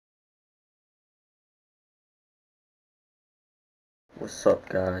What's up,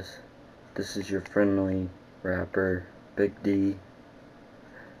 guys? This is your friendly rapper, Big D.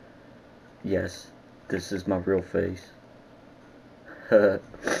 Yes, this is my real face.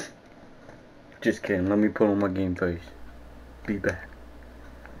 Just kidding, let me put on my game face. Be back.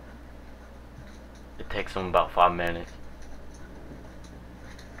 It takes them about 5 minutes.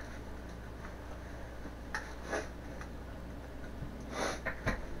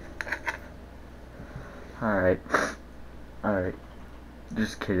 Alright. Alright.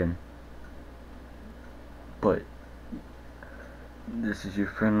 Just kidding. But this is your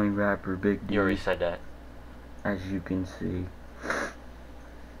friendly rapper, Big D. You already said that. As you can see.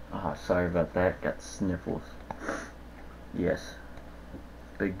 Oh, sorry about that. Got sniffles. Yes.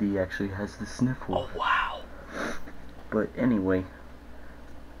 Big D actually has the sniffles. Oh, wow. But anyway,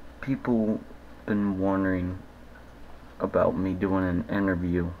 people been wondering about me doing an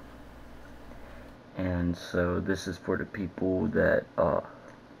interview. And so this is for the people that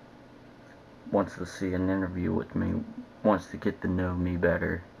wants to see an interview with me, wants to get to know me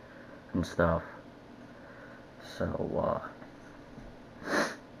better and stuff. So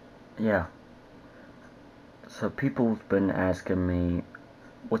yeah. So people's been asking me,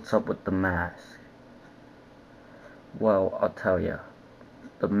 what's up with the mask? Well, I'll tell ya.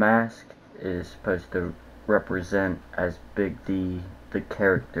 The mask is supposed to represent as Big D, the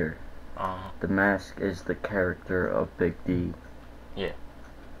character. The mask is the character of Big D. Yeah.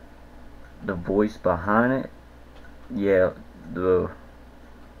 The voice behind it, yeah, the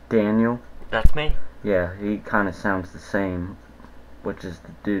Daniel. That's me. Yeah, he kind of sounds the same, which is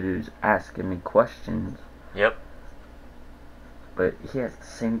the dude who's asking me questions. Yep. But he has the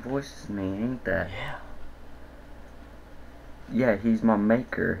same voice as me, ain't that? Yeah. Yeah, he's my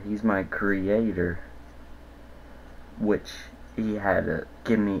maker. He's my creator. Which he had to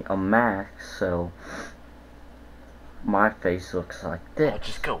give me a mask, so my face looks like this. Oh,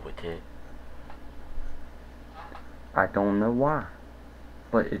 just go with it. I don't know why,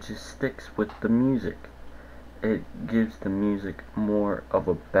 but it just sticks with the music. It gives the music more of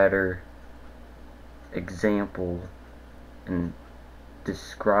a better example and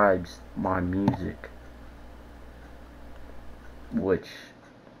describes my music, which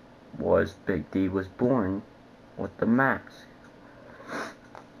was Big D was born with the mask.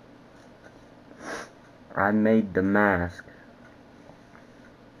 I made the mask,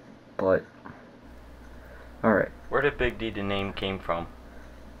 but alright. Where did Big D the name came from?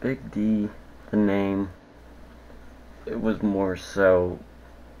 Big D, the name, it was more so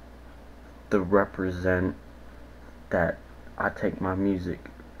to represent that I take my music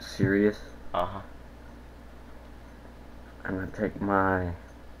serious. Uh-huh. And I take my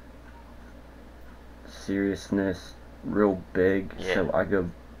seriousness real big, Yeah. so I go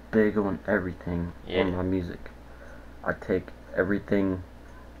big on everything on my music. I take everything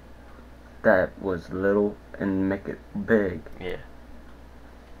that was little and make it big. Yeah.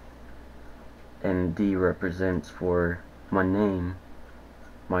 And D represents for my name,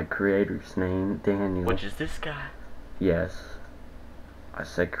 my creator's name, Daniel. Which is this guy? Yes. I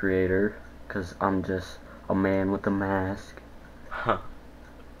said creator, because I'm just a man with a mask. Huh.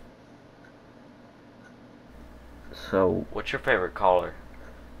 So, What's your favorite color?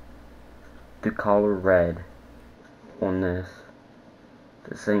 the color red on this.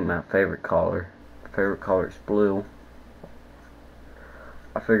 This ain't my favorite color. My favorite color is blue.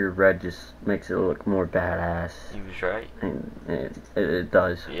 I figured red just makes it look more badass. You was right. And it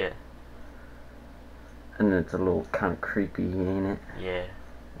does. Yeah. And it's a little kind of creepy, ain't it? Yeah.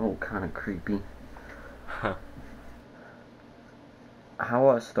 A little kind of creepy. Huh. How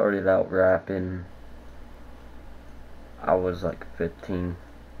I started out rapping, I was like 15.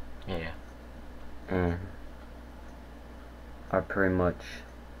 Yeah. And I pretty much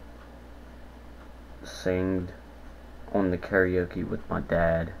sang on the karaoke with my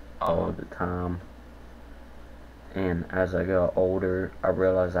dad all the time. And as I got older, I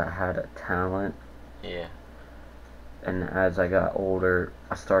realized I had a talent. Yeah. And as I got older,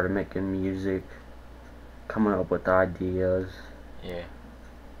 I started making music, coming up with ideas, Yeah.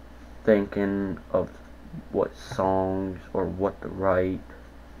 thinking of what songs or what to write,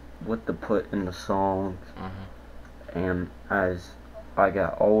 what to put in the songs. And as I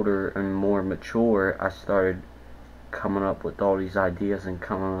got older and more mature, I started coming up with all these ideas and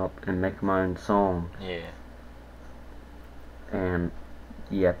coming up and making my own songs. Yeah. And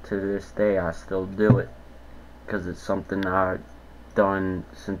yet to this day, I still do it, because it's something I've done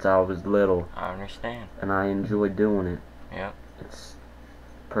since I was little, I understand. and I enjoy doing it. Yep. It's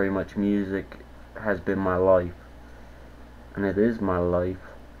pretty much music has been my life, and it is my life.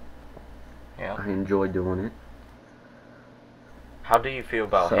 Yep. I enjoy doing it. How do you feel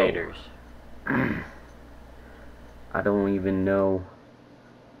about So, haters? I don't even know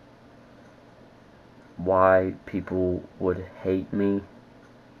why people would hate me.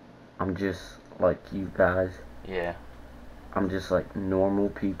 I'm just like you guys. Yeah. I'm just like normal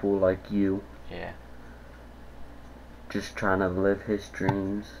people like you. Yeah. Just trying to live his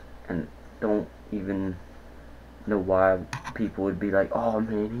dreams and don't even know why people would be like, oh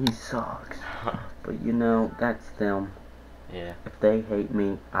man, he sucks. But you know, that's them. Yeah. If they hate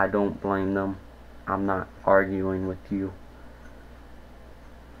me, I don't blame them. I'm not arguing with you.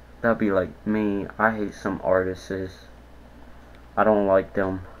 That'd be like me. I hate some artists. I don't like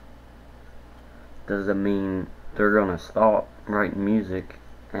them. Doesn't mean they're gonna stop writing music.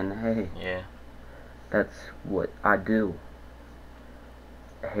 And hey, Yeah. that's what I do.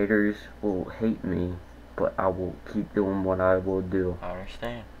 Haters will hate me, but I will keep doing what I will do. I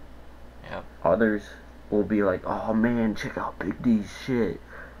understand. Yep. Others will be like, oh man, check out Big D's shit.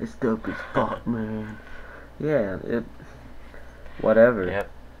 It's dope as fuck, man. Yeah, whatever. Yep.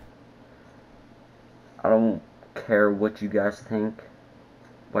 I don't care what you guys think,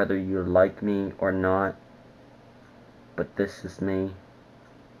 whether you like me or not, but this is me.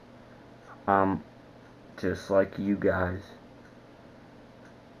 I'm just like you guys,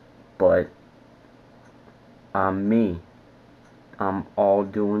 but I'm me. I'm all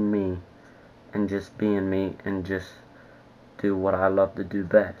doing me and just being me and just do what I love to do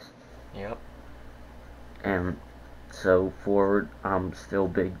best. Yep. And so forward, I'm still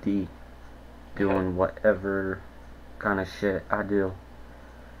Big D, doing whatever kind of shit I do.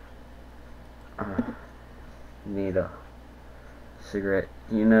 Need a cigarette.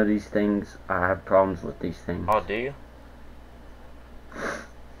 You know these things, I have problems with these things. Oh, do you?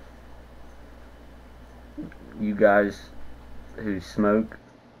 You guys who smoke,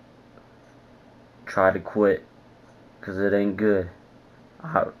 try to quit, cause it ain't good.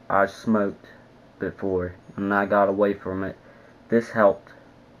 I smoked before, and I got away from it. This helped,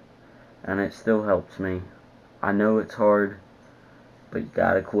 and it still helps me. I know it's hard, but you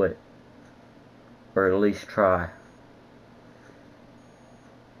gotta quit, or at least try.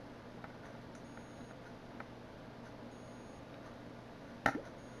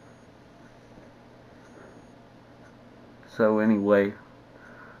 So anyway,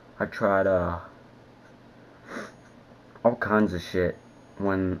 I tried all kinds of shit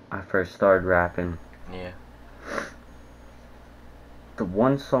when I first started rapping. Yeah. The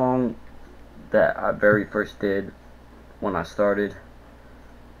one song that I very first did when I started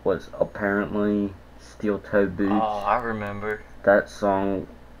was apparently Steel Toe Boots. Oh, I remember. That song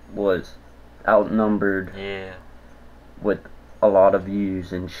was outnumbered Yeah. with a lot of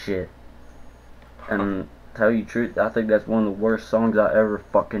views and shit. And tell you the truth, I think that's one of the worst songs I ever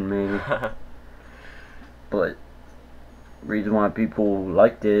fucking made. But reason why people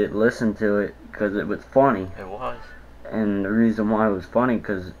liked it, listened to it, because it was funny. It was. And the reason why it was funny,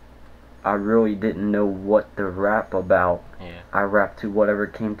 because I really didn't know what to rap about. Yeah. I rapped to whatever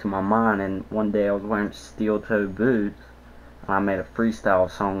came to my mind, and one day I was wearing steel toe boots, and I made a freestyle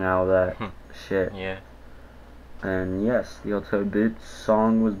song out of that shit. Yeah. And yes, steel toe boots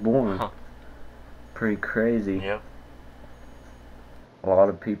song was born. Pretty crazy. Yep. A lot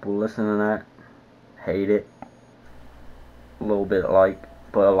of people listen to that, hate it. A little bit like,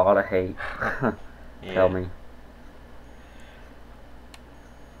 but a lot of hate. Yeah. Tell me.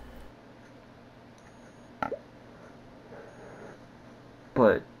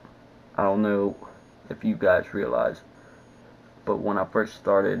 But I don't know if you guys realize, but when I first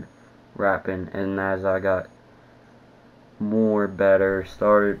started rapping, and as I got more better,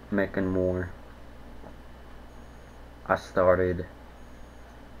 started making more, I started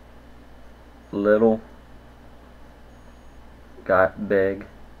little, got big,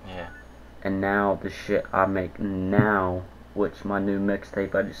 Yeah. and now the shit I make now, which my new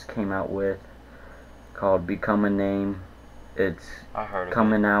mixtape I just came out with, called Become a Name. It's I heard of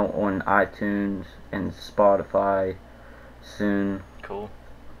coming out on iTunes and Spotify soon. it. Cool.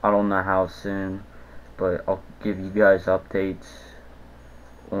 I don't know how soon, but I'll give you guys updates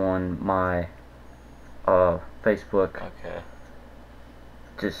on my Facebook. Okay.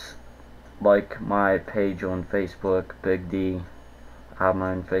 Just like my page on Facebook, Big D. I have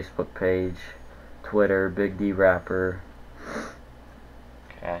my own Facebook page. Twitter, Big D Rapper.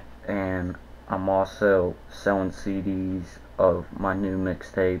 Okay. And I'm also selling CDs of my new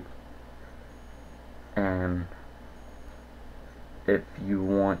mixtape. And if you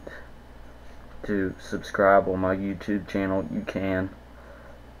want to subscribe on my YouTube channel, you can.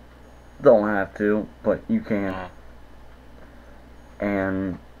 Don't have to, but you can.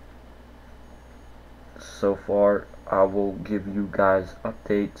 And so far. I will give you guys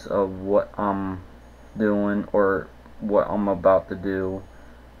updates of what I'm doing or what I'm about to do,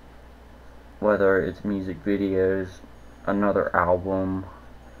 whether it's music videos, another album,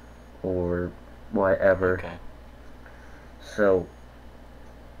 or whatever. Okay. So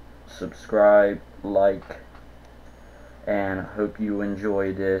subscribe, like, and hope you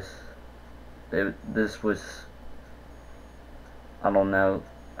enjoy this. This was, I don't know,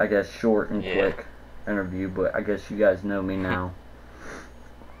 I guess short and quick interview, but I guess you guys know me now.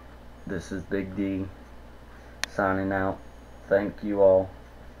 This is Big D signing out. Thank you all.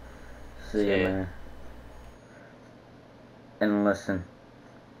 See ya, man. And listen,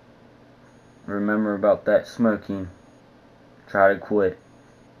 remember about that smoking. Try to quit,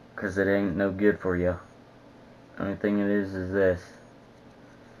 'cause it ain't no good for you. Only thing it is this.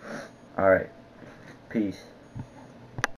 Alright, peace.